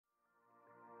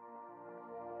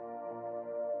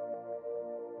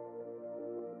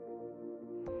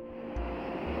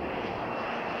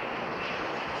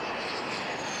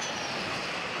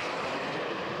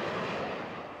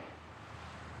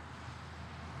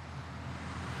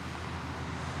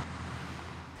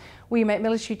We make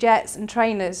military jets and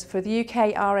trainers for the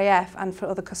UK RAF and for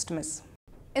other customers.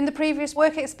 In the previous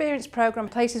work experience programme,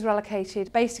 places were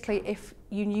allocated basically if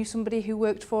you knew somebody who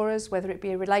worked for us, whether it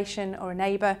be a relation or a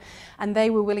neighbour, and they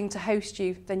were willing to host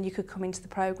you, then you could come into the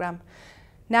programme.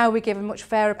 Now we give a much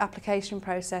fairer application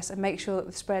process and make sure that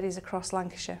the spread is across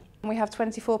Lancashire. We have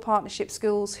 24 partnership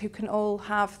schools who can all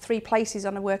have 3 places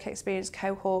on a work experience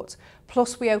cohort,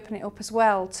 plus we open it up as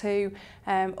well to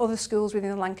other schools within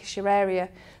the Lancashire area.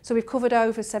 So we've covered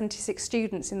over 76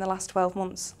 students in the last 12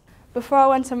 months. Before I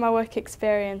went on my work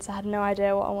experience, I had no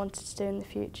idea what I wanted to do in the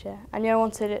future. I knew I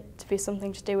wanted it to be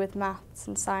something to do with maths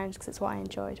and science because it's what I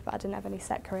enjoyed, but I didn't have any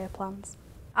set career plans.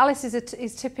 Alice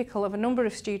is typical of a number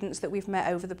of students that we've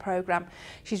met over the programme.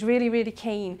 She's really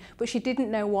keen, but she didn't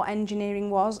know what engineering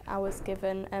was. I was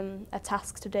given a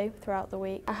task to do throughout the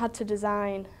week. I had to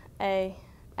design an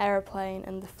aeroplane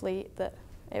and the fleet that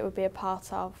it would be a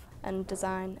part of, and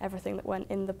design everything that went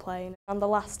in the plane. On the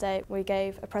last day we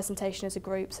gave a presentation as a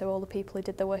group, so all the people who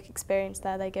did the work experience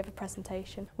there, they gave a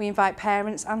presentation. We invite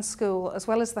parents and school as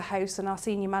well as the hosts and our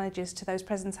senior managers to those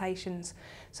presentations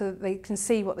so that they can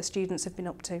see what the students have been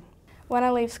up to. When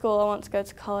I leave school I want to go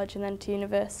to college and then to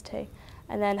university,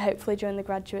 and then hopefully join the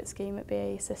graduate scheme at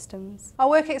BAE Systems. Our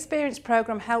work experience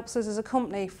programme helps us as a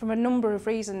company from a number of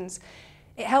reasons.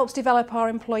 It helps develop our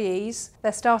employees.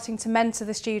 They're starting to mentor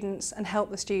the students and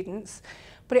help the students.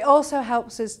 But it also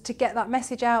helps us to get that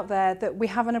message out there that we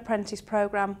have an apprentice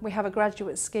programme, we have a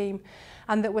graduate scheme,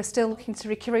 and that we're still looking to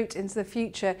recruit into the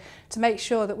future to make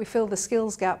sure that we fill the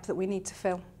skills gap that we need to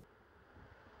fill.